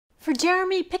For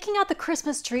Jeremy, picking out the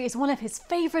Christmas tree is one of his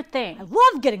favorite things. I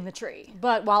love getting the tree.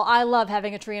 But while I love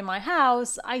having a tree in my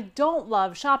house, I don't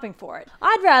love shopping for it.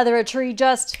 I'd rather a tree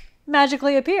just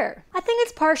magically appear. I think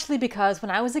it's partially because when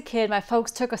I was a kid, my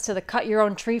folks took us to the cut your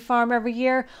own tree farm every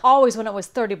year, always when it was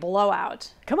 30 below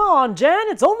out. Come on, Jen,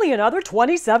 it's only another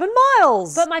 27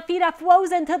 miles. But my feet are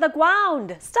frozen to the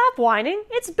ground. Stop whining,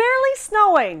 it's barely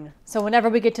snowing. So whenever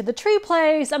we get to the tree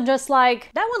place, I'm just like,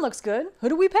 that one looks good. Who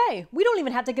do we pay? We don't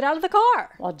even have to get out of the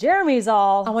car. While Jeremy's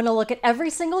all, I want to look at every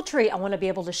single tree. I want to be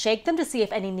able to shake them to see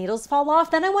if any needles fall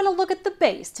off. Then I want to look at the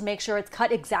base to make sure it's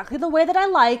cut exactly the way that I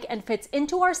like and fits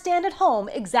into our stand at home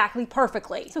exactly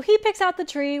perfectly. So he picks out the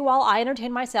tree while I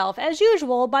entertain myself as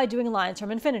usual by doing lines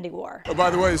from Infinity War. Oh, by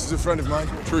the way, this is a friend of mine,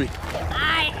 Tree.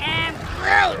 I am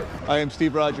Groot! I am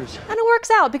Steve Rogers. And it works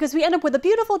out because we end up with a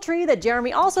beautiful tree that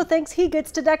Jeremy also thinks he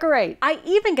gets to decorate. I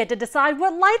even get to decide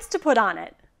what lights to put on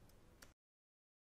it.